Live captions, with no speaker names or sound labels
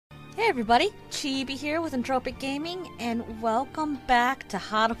Hey everybody, Chibi here with Entropic Gaming, and welcome back to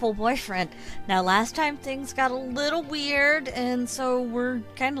Hatoful Boyfriend. Now last time things got a little weird, and so we're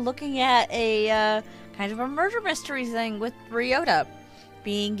kind of looking at a kind of a murder mystery thing with Ryouta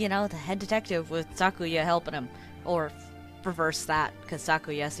being, you know, the head detective with Sakuya helping him. Or reverse that, because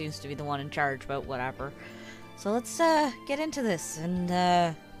Sakuya seems to be the one in charge, but whatever. So let's get into this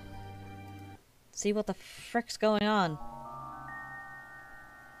and see what the frick's going on.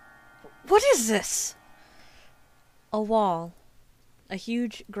 What is this? A wall. A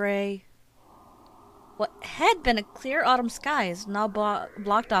huge gray... What had been a clear autumn sky is now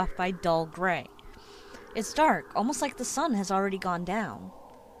blocked off by dull gray. It's dark, almost like the sun has already gone down.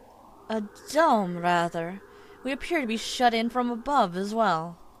 A dome, rather. We appear to be shut in from above as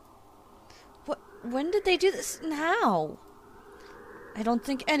well. When did they do this and how? I don't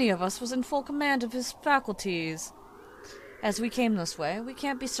think any of us was in full command of his faculties. As we came this way, we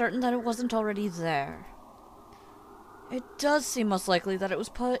can't be certain that it wasn't already there. It does seem most likely that it was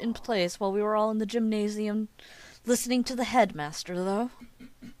put in place while we were all in the gymnasium listening to the headmaster, though.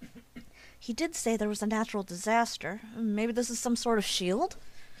 He did say there was a natural disaster. Maybe this is some sort of shield?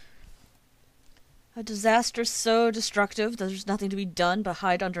 A disaster so destructive that there's nothing to be done but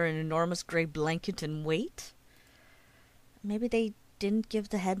hide under an enormous gray blanket and wait? Maybe they didn't give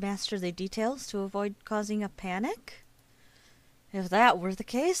the headmaster the details to avoid causing a panic? If that were the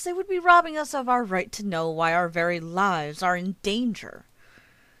case, they would be robbing us of our right to know why our very lives are in danger.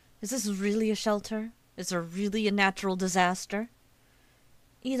 Is this really a shelter? Is there really a natural disaster?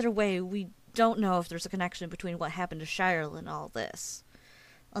 Either way, we don't know if there's a connection between what happened to Shirley and all this.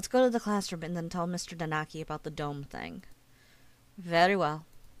 Let's go to the classroom and then tell Mr. Danaki about the dome thing. Very well.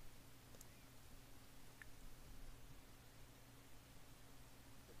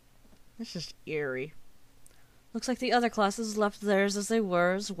 This is eerie. Looks like the other classes left theirs as they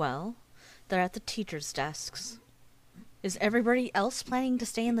were as well. They're at the teachers' desks. Is everybody else planning to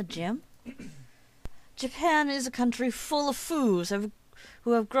stay in the gym? Japan is a country full of fools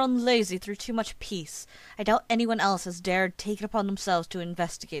who have grown lazy through too much peace. I doubt anyone else has dared take it upon themselves to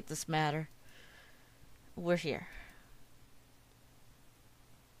investigate this matter. We're here.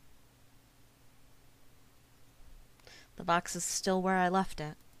 The box is still where I left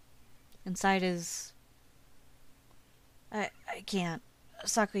it. Inside is... I can't.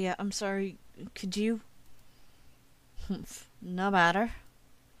 Sakuya, I'm sorry. Could you? No matter.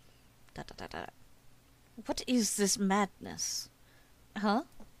 What is this madness? Huh?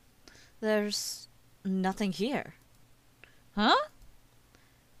 There's nothing here. Huh?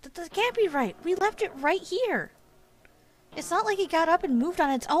 That can't be right. We left it right here. It's not like it got up and moved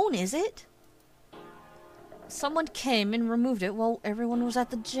on its own, is it? Someone came and removed it while everyone was at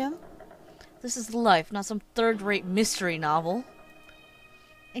the gym? This is life, not some third-rate mystery novel.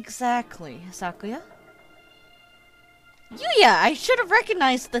 Exactly, Sakuya. Yuya! I should have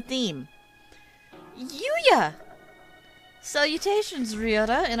recognized the theme. Yuya! Salutations,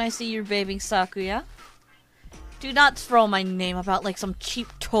 Ryouta, and I see you're babying Sakuya. Do not throw my name about like some cheap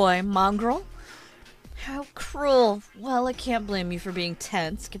toy, mongrel. How cruel. Well, I can't blame you for being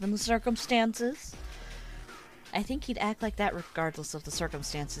tense, given the circumstances. I think he'd act like that regardless of the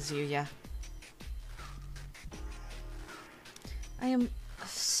circumstances, Yuya. I am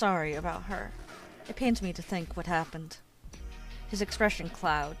sorry about her. It pains me to think what happened. His expression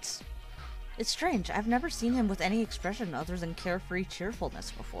clouds. It's strange, I've never seen him with any expression other than carefree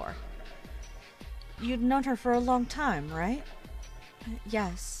cheerfulness before. You'd known her for a long time, right?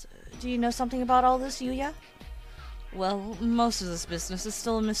 Yes. Do you know something about all this, Yuya? Well, most of this business is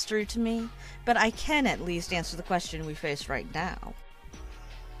still a mystery to me, but I can at least answer the question we face right now.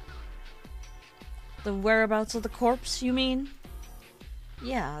 The whereabouts of the corpse, you mean?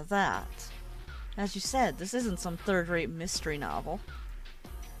 Yeah, that. As you said, this isn't some third-rate mystery novel.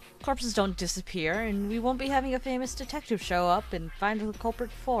 Corpses don't disappear, and we won't be having a famous detective show up and find the culprit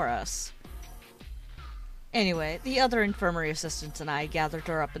for us. Anyway, the other infirmary assistants and I gathered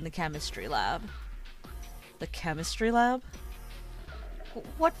her up in the chemistry lab. The chemistry lab?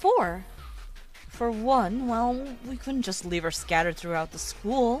 What for? For one, well, we couldn't just leave her scattered throughout the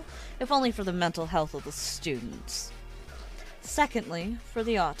school, if only for the mental health of the students. Secondly, for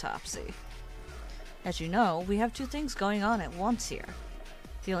the autopsy. As you know, we have two things going on at once here.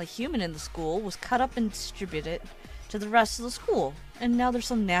 The only human in the school was cut up and distributed to the rest of the school, and now there's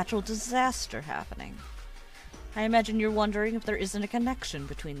some natural disaster happening. I imagine you're wondering if there isn't a connection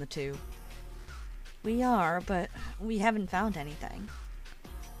between the two. We are, but we haven't found anything.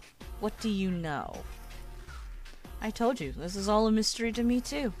 What do you know? I told you, this is all a mystery to me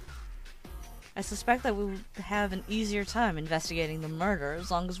too. I suspect that we would have an easier time investigating the murder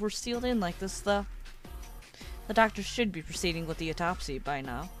as long as we're sealed in like this, though. The doctor should be proceeding with the autopsy by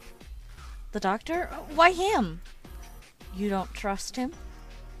now. The doctor? Why him? You don't trust him?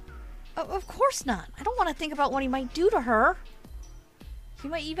 Of course not. I don't want to think about what he might do to her. He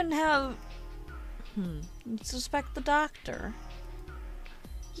might even have... You suspect the doctor?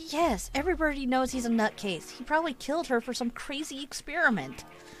 Yes, everybody knows he's a nutcase. He probably killed her for some crazy experiment.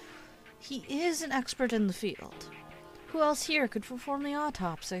 He is an expert in the field. Who else here could perform the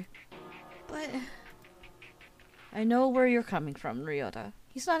autopsy? But... I know where you're coming from, Ryouta.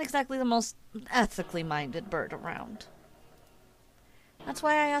 He's not exactly the most ethically minded bird around. That's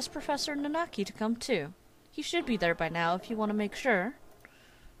why I asked Professor Nanaki to come too. He should be there by now if you want to make sure.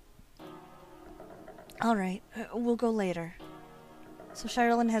 Alright, we'll go later. So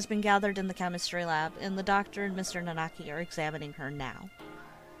Sherilyn has been gathered in the chemistry lab, and the doctor and Mr. Nanaki are examining her now.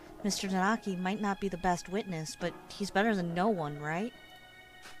 Mr. Nanaki might not be the best witness, but he's better than no one, right?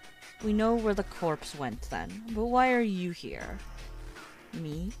 We know where the corpse went then, but why are you here?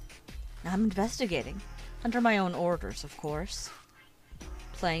 Me? I'm investigating. Under my own orders, of course.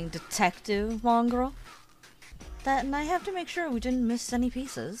 Playing detective, mongrel? That, and I have to make sure we didn't miss any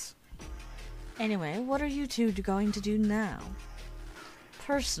pieces. Anyway, what are you two going to do now?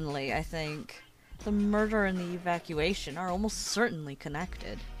 Personally, I think the murder and the evacuation are almost certainly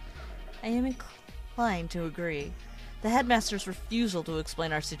connected. I am inclined to agree. The headmaster's refusal to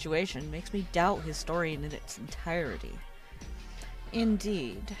explain our situation makes me doubt his story in its entirety.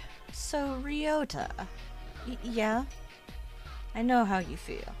 Indeed. So, Ryouta. Yeah? I know how you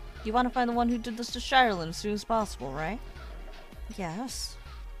feel. You want to find the one who did this to Sherilyn as soon as possible, right? Yes.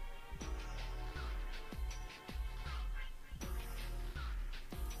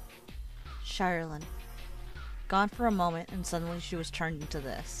 Sherilyn. Gone for a moment, and suddenly she was turned into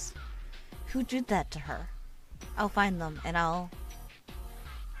this. Who did that to her? I'll find them, and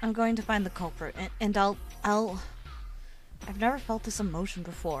I'm going to find the culprit, and I'll... I've never felt this emotion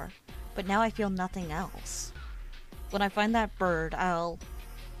before, but now I feel nothing else. When I find that bird, I'll...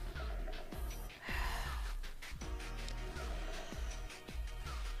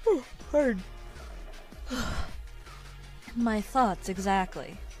 Pardon. My thoughts,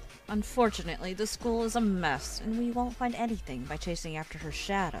 exactly. Unfortunately, the school is a mess, and we won't find anything by chasing after her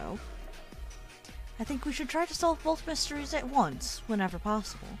shadow. I think we should try to solve both mysteries at once, whenever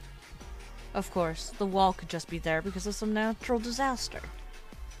possible. Of course, the wall could just be there because of some natural disaster.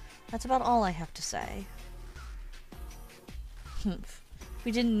 That's about all I have to say.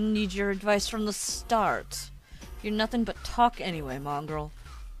 We didn't need your advice from the start. You're nothing but talk anyway, mongrel.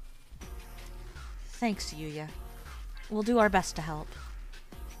 Thanks, Yuya. We'll do our best to help.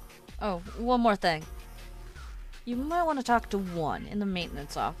 Oh, one more thing. You might want to talk to one in the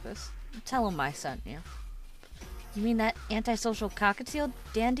maintenance office. Tell him I sent you. You mean that antisocial cockatiel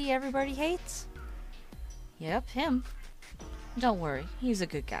dandy everybody hates? Yep, him. Don't worry, he's a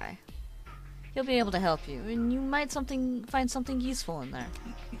good guy. He'll be able to help you, and you might find something useful in there.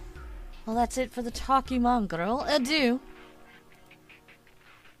 Well, that's it for the talky mongrel. Adieu!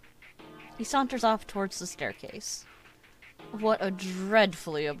 He saunters off towards the staircase. What a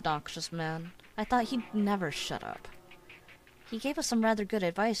dreadfully obnoxious man. I thought he'd never shut up. He gave us some rather good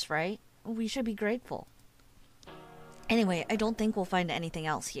advice, right? We should be grateful. Anyway, I don't think we'll find anything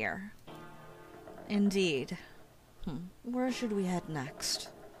else here. Indeed. Where should we head next?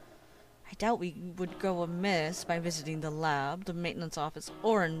 I doubt we would go amiss by visiting the lab, the maintenance office,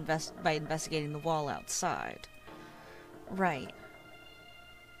 or by investigating the wall outside. Right.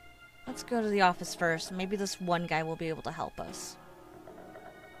 Let's go to the office first. Maybe this one guy will be able to help us.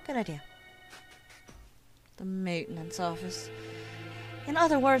 Good idea. The maintenance office. In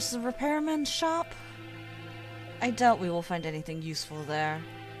other words, the repairman's shop? I doubt we will find anything useful there.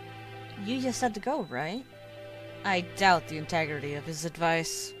 Yuya said to go, right? I doubt the integrity of his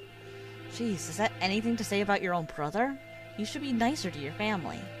advice. Jeez, is that anything to say about your own brother? You should be nicer to your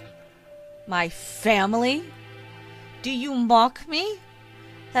family. My family? Do you mock me?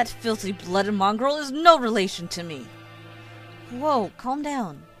 That filthy blooded mongrel is no relation to me. Whoa, calm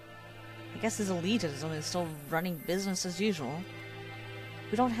down. I guess his elitism is still running business as usual.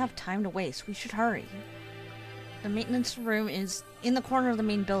 We don't have time to waste. We should hurry. The maintenance room is in the corner of the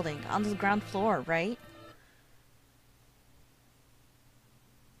main building, on the ground floor, right?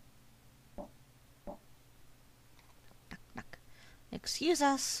 Knock, knock. Excuse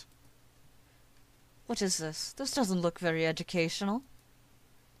us. What is this? This doesn't look very educational.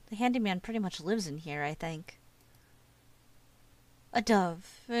 The handyman pretty much lives in here, I think. A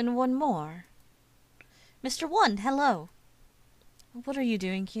dove, and one more. Mr. One, hello. What are you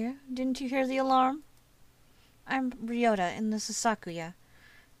doing here? Didn't you hear the alarm? I'm Ryouta, and this is Sakuya.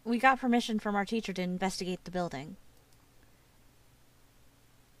 We got permission from our teacher to investigate the building.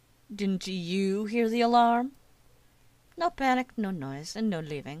 Didn't you hear the alarm? No panic, no noise, and no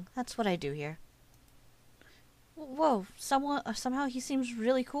leaving. That's what I do here. Whoa, somehow he seems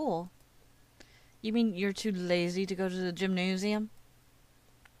really cool. You mean you're too lazy to go to the gymnasium?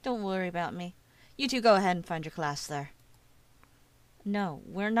 Don't worry about me. You two go ahead and find your class there. No,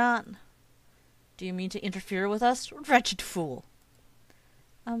 we're not. Do you mean to interfere with us? Wretched fool.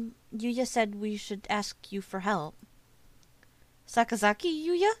 Yuya said we should ask you for help. Sakazaki,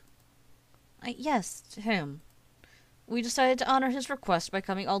 Yuya? Yes, him. We decided to honor his request by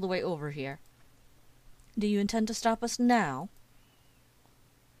coming all the way over here. Do you intend to stop us now?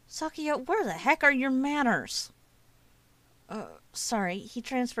 Sakuya, where the heck are your manners? Sorry, he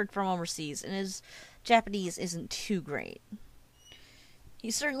transferred from overseas, and his Japanese isn't too great. He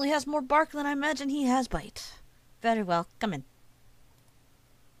certainly has more bark than I imagine he has bite. Very well, come in.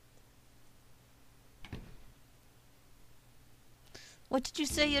 What did you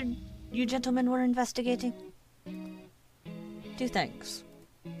say you gentlemen were investigating? 2 things.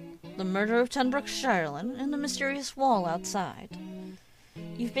 The murder of Tenbrook Shireland and the mysterious wall outside.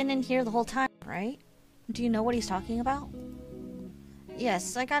 You've been in here the whole time, right? Do you know what he's talking about?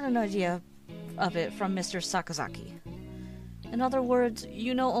 Yes, I got an idea of it from Mr. Sakazaki. In other words,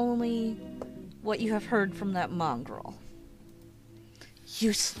 you know only what you have heard from that mongrel.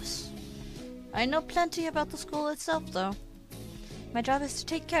 Useless. I know plenty about the school itself, though. My job is to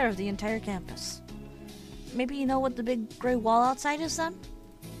take care of the entire campus. Maybe you know what the big gray wall outside is, then?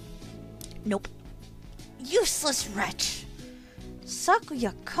 Nope. Useless wretch!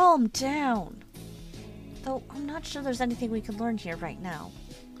 Sakuya, calm down! Though I'm not sure there's anything we can learn here right now.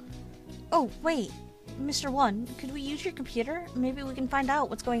 Oh, wait. Mr. One, could we use your computer? Maybe we can find out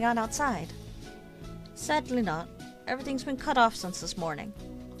what's going on outside. Sadly not. Everything's been cut off since this morning.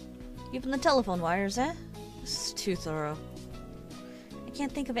 Even the telephone wires, eh? This is too thorough. I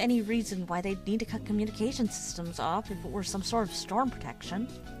can't think of any reason why they'd need to cut communication systems off if it were some sort of storm protection.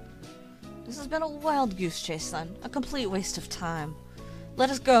 This has been a wild goose chase, then. A complete waste of time. Let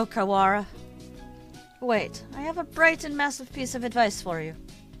us go, Kawara. Wait, I have a bright and massive piece of advice for you.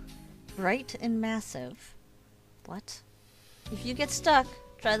 Bright and massive? What? If you get stuck,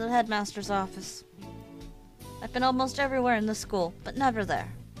 try the headmaster's office. I've been almost everywhere in this school, but never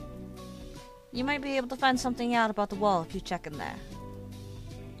there. You might be able to find something out about the wall if you check in there.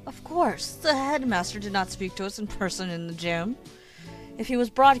 Of course, the headmaster did not speak to us in person in the gym. If he was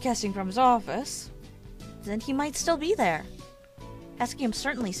broadcasting from his office, then he might still be there. Asking him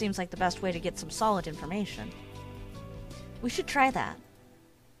certainly seems like the best way to get some solid information. We should try that.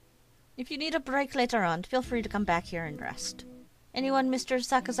 If you need a break later on, feel free to come back here and rest. Anyone Mr.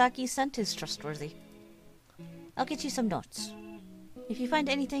 Sakazaki sent is trustworthy. I'll get you some notes. If you find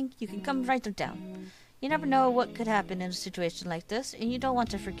anything, you can come write them down. You never know what could happen in a situation like this, and you don't want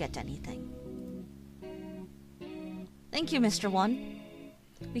to forget anything. Thank you, Mr. One.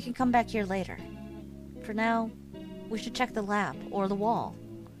 We can come back here later. For now, we should check the lab, or the wall.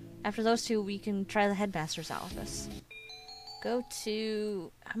 After those two, we can try the headmaster's office. Go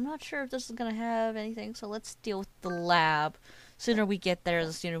to... I'm not sure if this is going to have anything, so let's deal with the lab. Sooner we get there,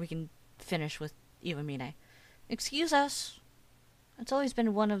 the sooner we can finish with Iwamine. Excuse us. It's always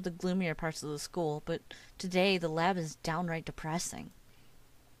been one of the gloomier parts of the school, but today the lab is downright depressing.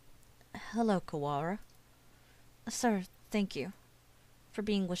 Hello, Kawara. Sir, thank you for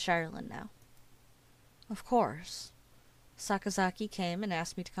being with Shireland now. Of course. Sakazaki came and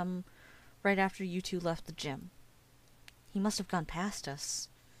asked me to come right after you two left the gym. He must have gone past us.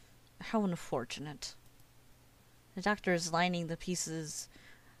 How unfortunate. The doctor is lining the pieces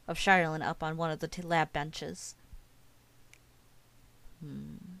of Shireland up on one of the lab benches.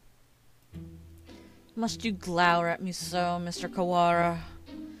 Must you glower at me so, Mr. Kawara?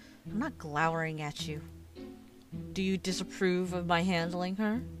 I'm not glowering at you. Do you disapprove of my handling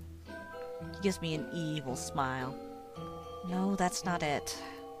her? He gives me an evil smile. No, that's not it.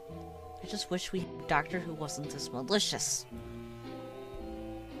 I just wish we had a doctor who wasn't this malicious.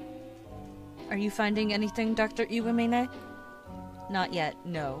 Are you finding anything, Dr. Iwamine? Not yet,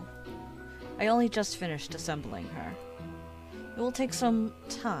 no. I only just finished assembling her. It will take some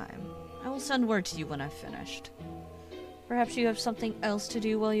time. I will send word to you when I've finished. Perhaps you have something else to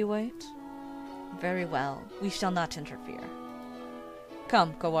do while you wait? Very well. We shall not interfere.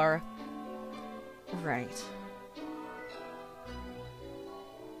 Come, Kawara. Right.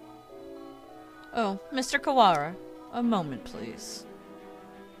 Oh, Mr. Kawara. A moment, please.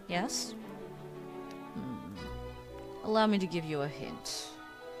 Yes? Allow me to give you a hint.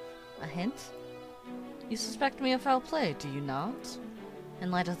 A hint? You suspect me of foul play, do you not? In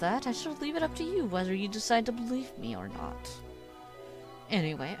light of that, I shall leave it up to you whether you decide to believe me or not.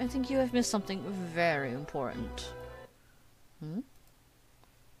 Anyway, I think you have missed something very important.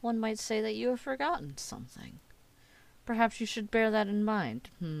 One might say that you have forgotten something. Perhaps you should bear that in mind,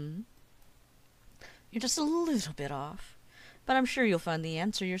 You're just a little bit off, but I'm sure you'll find the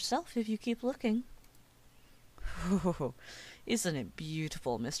answer yourself if you keep looking. Oh, isn't it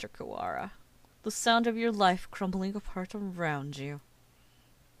beautiful, Mr. Kawara? The sound of your life crumbling apart around you.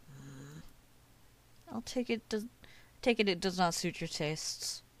 I'll take it it does not suit your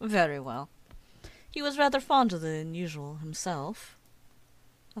tastes. Very well. He was rather fonder than usual himself.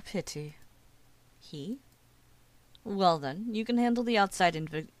 A pity. He? Well then, you can handle the outside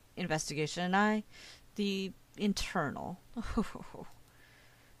investigation, and I, the internal.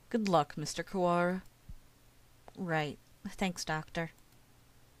 Good luck, Mr. Kawara. Right. Thanks, Doctor.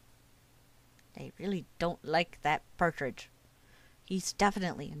 I really don't like that partridge. He's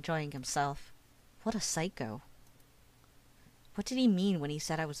definitely enjoying himself. What a psycho. What did he mean when he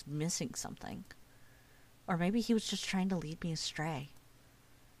said I was missing something? Or maybe he was just trying to lead me astray.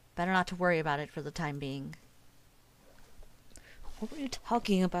 Better not to worry about it for the time being. What were you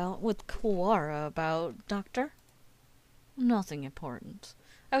talking about with Kawara about, Doctor? Nothing important.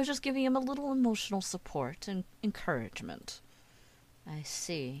 I was just giving him a little emotional support and encouragement. I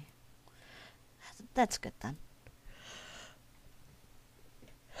see. That's good, then.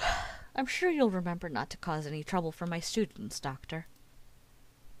 I'm sure you'll remember not to cause any trouble for my students, Doctor.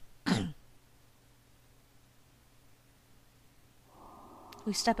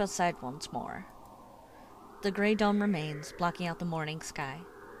 We step outside once more. The gray dome remains, blocking out the morning sky.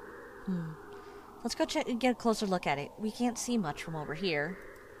 Let's go check and get a closer look at it. We can't see much from over here.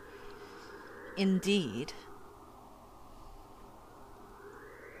 Indeed.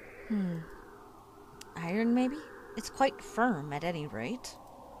 Iron, maybe? It's quite firm, at any rate.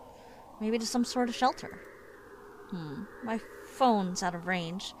 Maybe to some sort of shelter. My phone's out of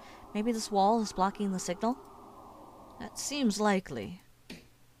range. Maybe this wall is blocking the signal? That seems likely.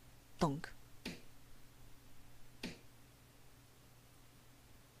 Thunk. It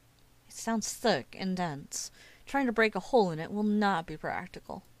sounds thick and dense. Trying to break a hole in it will not be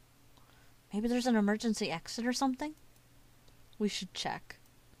practical. Maybe there's an emergency exit or something? We should check.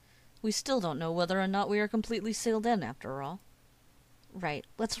 We still don't know whether or not we are completely sealed in, after all. Right,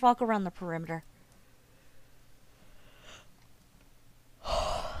 let's walk around the perimeter.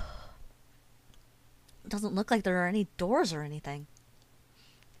 Doesn't look like there are any doors or anything.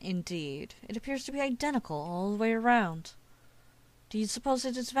 Indeed, it appears to be identical all the way around. Do you suppose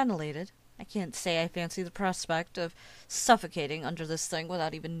it is ventilated? I can't say I fancy the prospect of suffocating under this thing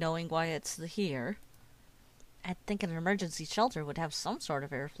without even knowing why it's here. I'd think an emergency shelter would have some sort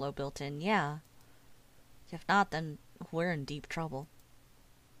of airflow built in, yeah. If not, then we're in deep trouble.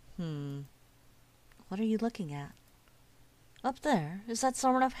 What are you looking at? Up there? Is that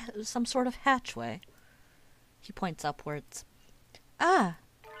some sort of hatchway? He points upwards. Ah!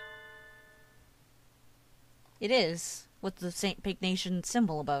 It is, with the St. Pig Nation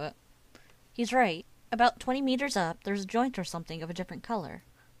symbol above it. He's right. About 20 meters up, there's a joint or something of a different color.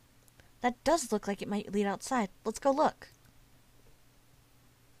 That does look like it might lead outside. Let's go look.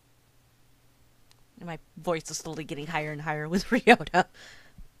 And my voice is slowly getting higher and higher with Ryouta.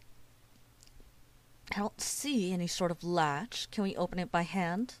 I don't see any sort of latch. Can we open it by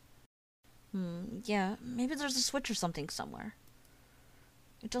hand? Yeah, maybe there's a switch or something somewhere.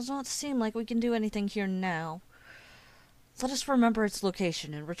 It does not seem like we can do anything here now. Let us remember its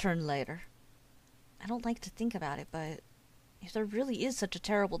location and return later. I don't like to think about it, but if there really is such a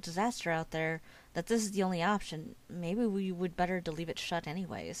terrible disaster out there that this is the only option, maybe we would better to leave it shut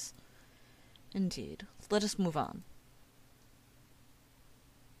anyways. Indeed. Let us move on.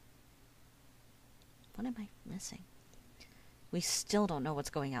 What am I missing? We still don't know what's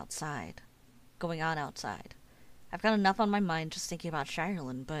going on outside. I've got enough on my mind just thinking about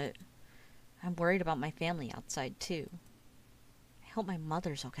Shireland, but I'm worried about my family outside too. I hope my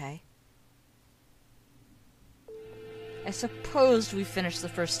mother's okay. I suppose we've finished the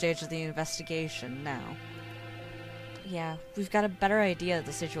first stage of the investigation now. Yeah, we've got a better idea of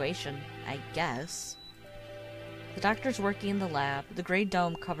the situation, I guess. The doctor's working in the lab. The gray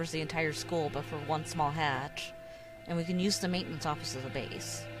dome covers the entire school but for one small hatch, and we can use the maintenance office as a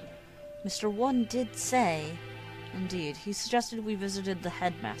base. Mr. One did say... Indeed, he suggested we visited the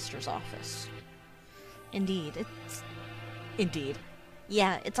headmaster's office. Indeed.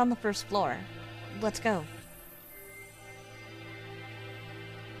 Yeah, it's on the first floor. Let's go.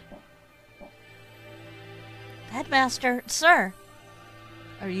 Headmaster, sir!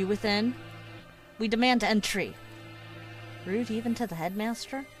 Are you within? We demand entry. Rude even to the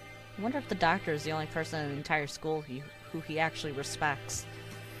headmaster? I wonder if the doctor is the only person in the entire school who he actually respects.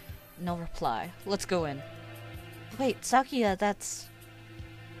 No reply. Let's go in. Wait, Sakuya, that's...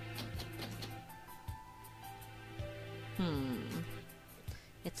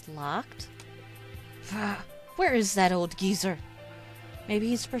 It's locked? Where is that old geezer? Maybe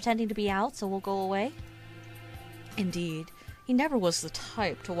he's pretending to be out, so we'll go away? Indeed. He never was the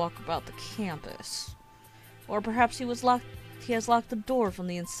type to walk about the campus. Or perhaps he has locked the door from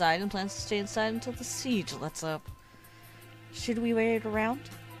the inside and plans to stay inside until the siege lets up. Should we wait around?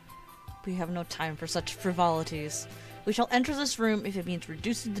 We have no time for such frivolities. We shall enter this room if it means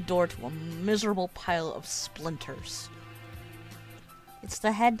reducing the door to a miserable pile of splinters. It's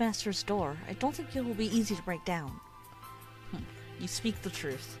the headmaster's door. I don't think it will be easy to break down. You speak the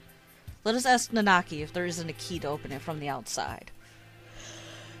truth. Let us ask Nanaki if there isn't a key to open it from the outside.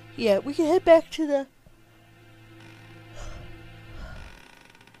 Yeah, we can head back to the...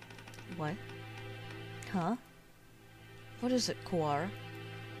 What? Huh? What is it, Kuwara?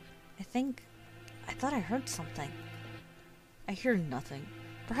 I thought I heard something. I hear nothing.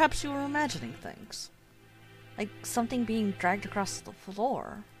 Perhaps you were imagining things. Like something being dragged across the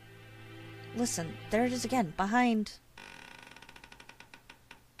floor. Listen, there it is again, behind...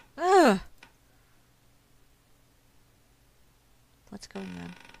 Ugh! Let's go,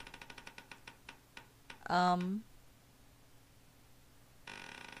 man.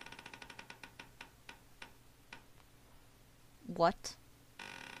 What?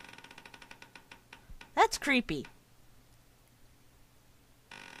 That's creepy.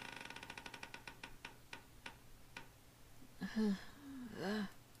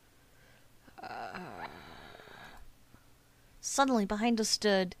 Suddenly, behind us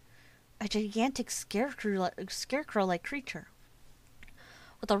stood a gigantic scarecrow-like creature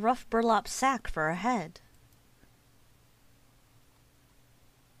with a rough burlap sack for a head.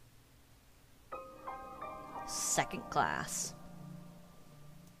 Second class.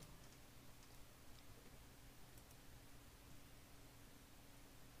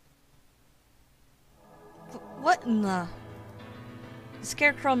 What in the... The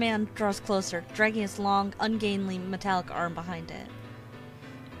Scarecrow Man draws closer, dragging his long, ungainly metallic arm behind it.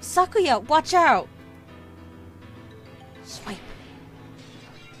 Sakuya, watch out! Swipe.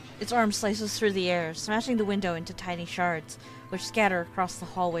 Its arm slices through the air, smashing the window into tiny shards, which scatter across the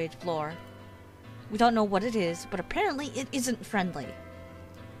hallway floor. We don't know what it is, but apparently it isn't friendly.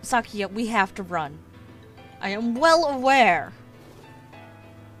 Sakuya, we have to run. I am well aware.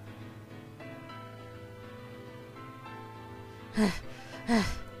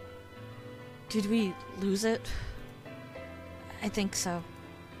 Did we lose it? I think so.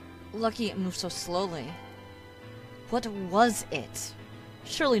 Lucky it moved so slowly. What was it?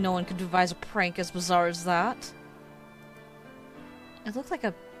 Surely no one could devise a prank as bizarre as that. It looked like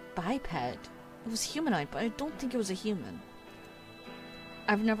a biped. It was humanoid, but I don't think it was a human.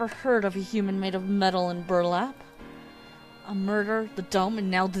 I've never heard of a human made of metal and burlap. A murder, the dome,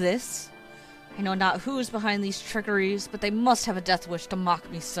 and now this? I know not who is behind these trickeries, but they must have a death wish to mock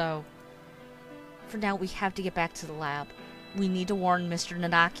me so. For now, we have to get back to the lab. We need to warn Mr.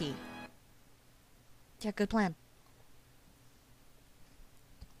 Nanaki. Yeah, good plan.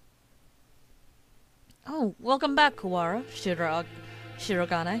 Oh, welcome back, Kuwara,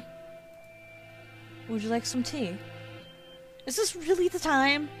 Shirogane. Would you like some tea? Is this really the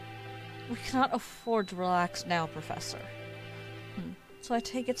time? We cannot afford to relax now, Professor. So I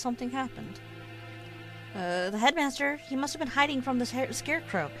take it something happened. The headmaster, he must have been hiding from the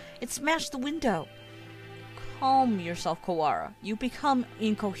scarecrow. It smashed the window. Calm yourself, Kuwara. You become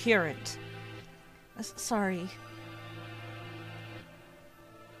incoherent. Sorry.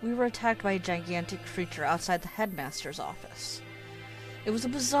 We were attacked by a gigantic creature outside the headmaster's office. It was a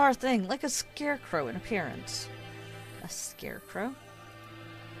bizarre thing, like a scarecrow in appearance. A scarecrow?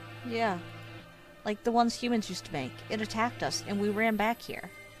 Yeah. Like the ones humans used to make. It attacked us, and we ran back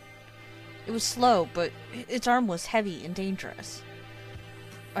here. It was slow, but its arm was heavy and dangerous.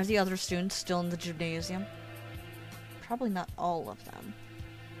 Are the other students still in the gymnasium? Probably not all of them.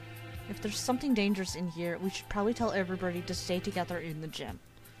 If there's something dangerous in here, we should probably tell everybody to stay together in the gym.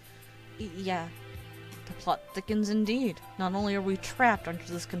 Yeah. The plot thickens indeed. Not only are we trapped under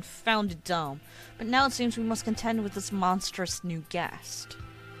this confounded dome, but now it seems we must contend with this monstrous new guest.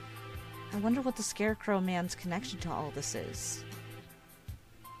 I wonder what the Scarecrow Man's connection to all this is.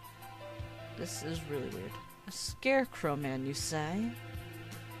 This is really weird. A Scarecrow Man, you say?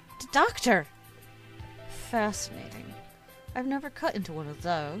 The Doctor! Fascinating. I've never cut into one of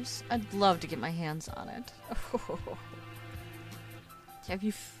those. I'd love to get my hands on it. Have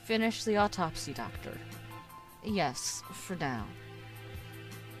you finished the autopsy, Doctor? Yes, for now.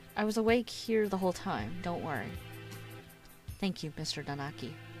 I was awake here the whole time, don't worry. Thank you, Mr.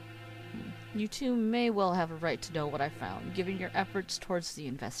 Nanaki. You two may well have a right to know what I found, given your efforts towards the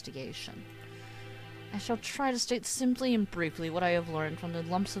investigation. I shall try to state simply and briefly what I have learned from the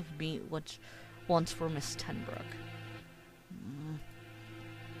lumps of meat which once were Miss Tenbrook.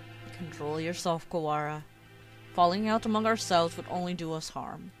 Control yourself, Kawara. Falling out among ourselves would only do us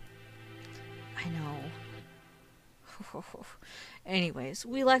harm. I know. Anyways,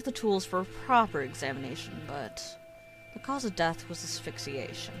 we lack the tools for a proper examination, but the cause of death was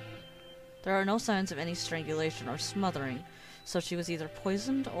asphyxiation. There are no signs of any strangulation or smothering, so she was either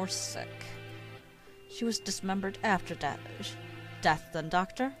poisoned or sick. She was dismembered after death, then,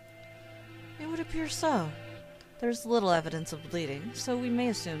 Doctor? It would appear so. There's little evidence of bleeding, so we may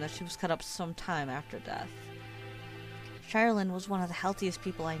assume that she was cut up some time after death. Sherilyn was one of the healthiest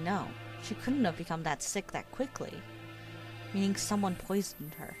people I know. She couldn't have become that sick that quickly. Meaning someone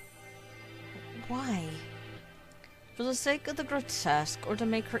poisoned her. Why? For the sake of the grotesque, or to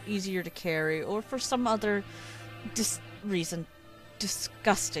make her easier to carry, or for some other reason.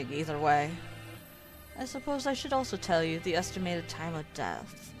 Disgusting either way. I suppose I should also tell you the estimated time of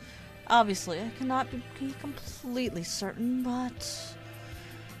death. Obviously, I cannot be completely certain, but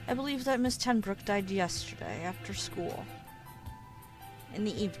I believe that Miss Tenbrook died yesterday after school. In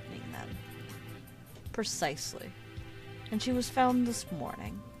the evening, then. Precisely. And she was found this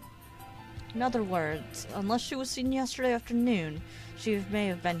morning. In other words, unless she was seen yesterday afternoon, she may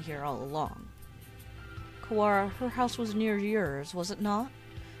have been here all along. Kawara, her house was near yours, was it not?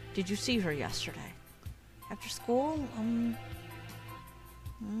 Did you see her yesterday? After school?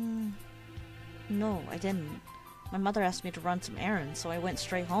 No, I didn't. My mother asked me to run some errands, so I went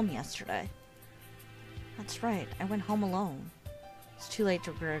straight home yesterday. That's right, I went home alone. It's too late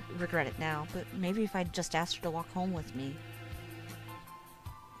to regret it now, but maybe if I'd just asked her to walk home with me.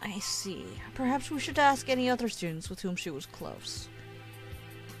 I see. Perhaps we should ask any other students with whom she was close.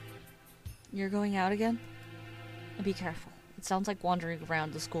 You're going out again? Be careful. It sounds like wandering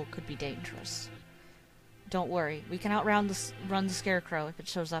around the school could be dangerous. Don't worry, we can run the scarecrow if it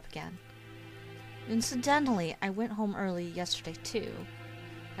shows up again. Incidentally, I went home early yesterday too.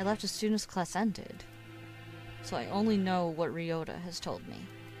 I left as soon as class ended. So I only know what Ryouta has told me.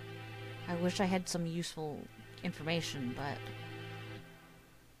 I wish I had some useful information, but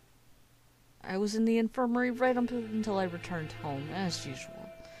I was in the infirmary right up until I returned home, as usual.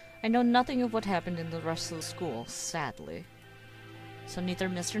 I know nothing of what happened in the rest of the school, sadly. So neither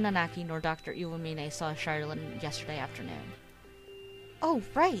Mr. Nanaki nor Dr. Iwamine saw Sherilyn yesterday afternoon. Oh,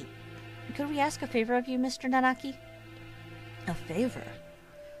 right! Could we ask a favor of you, Mr. Nanaki? A favor?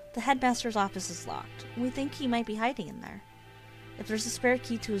 The headmaster's office is locked. We think he might be hiding in there. If there's a spare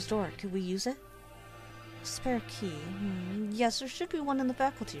key to his door, could we use it? A spare key? Yes, there should be one in the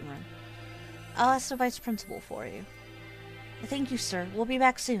faculty room. I'll ask the vice principal for you. Thank you, sir. We'll be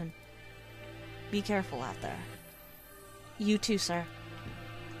back soon. Be careful out there. You too, sir.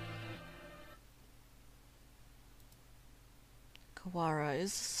 Kawara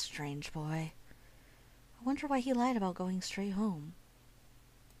is a strange boy. I wonder why he lied about going straight home.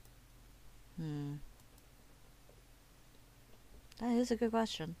 That is a good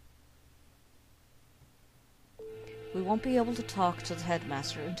question. We won't be able to talk to the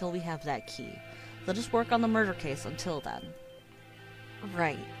headmaster until we have that key. Let us work on the murder case until then.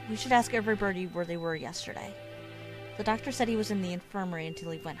 Right. We should ask everybody where they were yesterday. The doctor said he was in the infirmary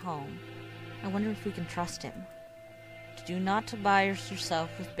until he went home. I wonder if we can trust him. Do not bias yourself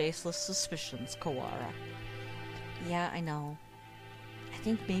with baseless suspicions, Kawara. Yeah, I know. I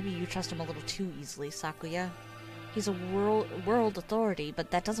think maybe you trust him a little too easily, Sakuya. He's a world authority,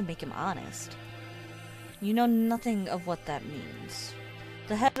 but that doesn't make him honest. You know nothing of what that means.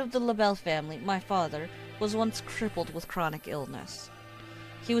 The head of the Labelle family, my father, was once crippled with chronic illness.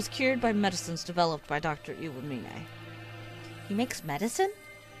 He was cured by medicines developed by Dr. Iwamine. He makes medicine?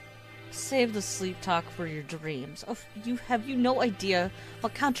 Save the sleep talk for your dreams. Oh, have you no idea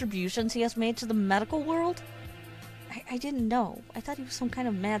what contributions he has made to the medical world? I didn't know. I thought he was some kind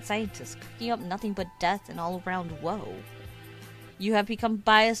of mad scientist, cooking up nothing but death and all-around woe. You have become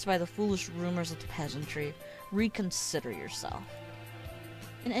biased by the foolish rumors of the peasantry. Reconsider yourself.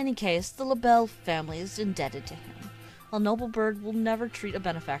 In any case, the Labelle family is indebted to him. A noble bird will never treat a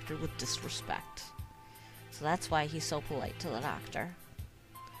benefactor with disrespect. So that's why he's so polite to the doctor.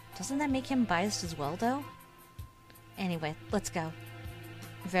 Doesn't that make him biased as well, though? Anyway, let's go.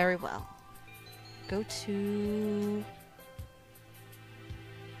 Very well. Go to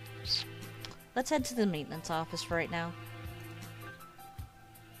Let's head to the maintenance office for right now.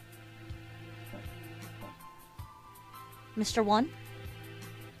 Mr. One?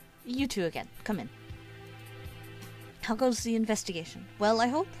 You two again. Come in. How goes the investigation? Well, I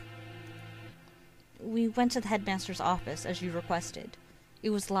hope? We went to the headmaster's office, as you requested.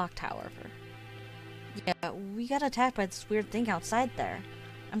 It was locked, however. Yeah, we got attacked by this weird thing outside there.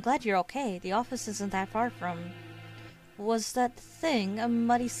 I'm glad you're okay. The office isn't that far from... Was that thing a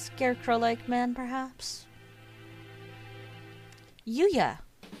muddy scarecrow-like man, perhaps? Yuya!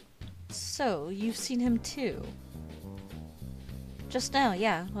 So, you've seen him too? Just now,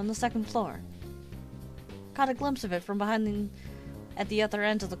 yeah, on the second floor. Caught a glimpse of it from behind at the other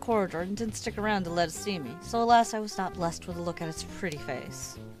end of the corridor and didn't stick around to let it see me, so alas I was not blessed with a look at its pretty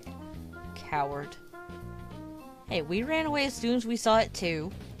face. Coward. Hey, we ran away as soon as we saw it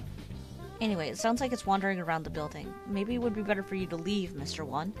too. Anyway, it sounds like it's wandering around the building. Maybe it would be better for you to leave, Mr.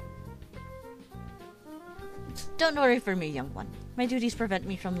 One. Don't worry for me, young one. My duties prevent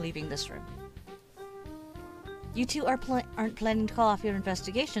me from leaving this room. You two aren't planning to call off your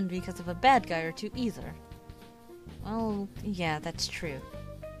investigation because of a bad guy or two either. Well, yeah, that's true.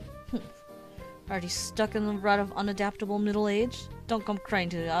 Already stuck in the rut of unadaptable middle age? Don't come crying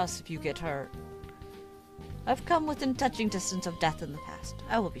to us if you get hurt. I've come within touching distance of death in the past.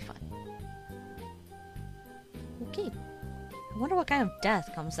 I will be fine. Okay. I wonder what kind of death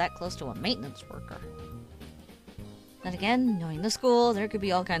comes that close to a maintenance worker. Then again, knowing the school, there could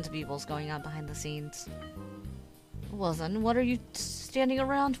be all kinds of evils going on behind the scenes. Well then, what are you standing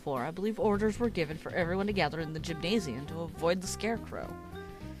around for? I believe orders were given for everyone to gather in the gymnasium to avoid the scarecrow.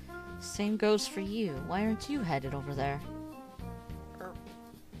 Same goes for you. Why aren't you headed over there?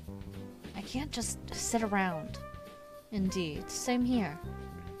 I can't just sit around. Indeed, same here.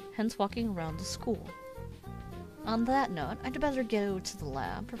 Hence walking around the school. On that note, I'd better go to the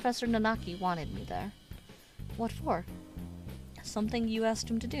lab. Professor Nanaki wanted me there. What for? Something you asked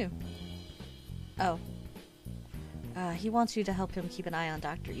him to do. Oh. He wants you to help him keep an eye on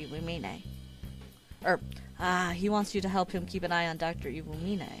Dr. Iwamine. He wants you to help him keep an eye on Dr.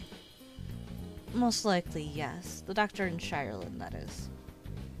 Iwamine. Most likely, yes. The doctor in Shireland, that is.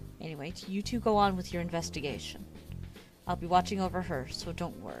 Anyway, you two go on with your investigation. I'll be watching over her, so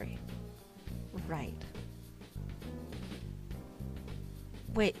don't worry. Right.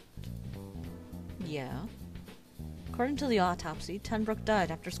 Wait. Yeah? According to the autopsy, Tenbrook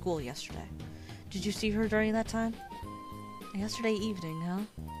died after school yesterday. Did you see her during that time? Yesterday evening, huh?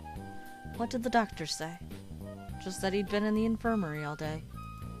 What did the doctor say? Just that he'd been in the infirmary all day.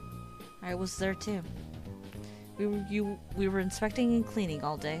 I was there too. We were inspecting and cleaning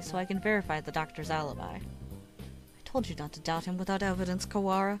all day, so I can verify the doctor's alibi. I told you not to doubt him without evidence,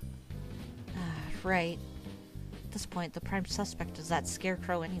 Kawara. Right. At this point, the prime suspect is that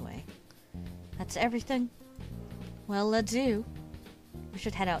scarecrow anyway. That's everything? Well, adieu. We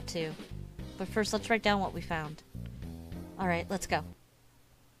should head out too. But first, let's write down what we found. Alright, let's go.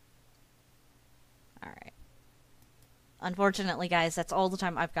 Alright. Unfortunately, guys, that's all the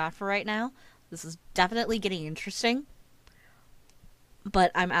time I've got for right now. This is definitely getting interesting.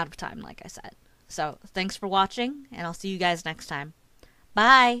 But I'm out of time, like I said. So, thanks for watching, and I'll see you guys next time.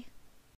 Bye!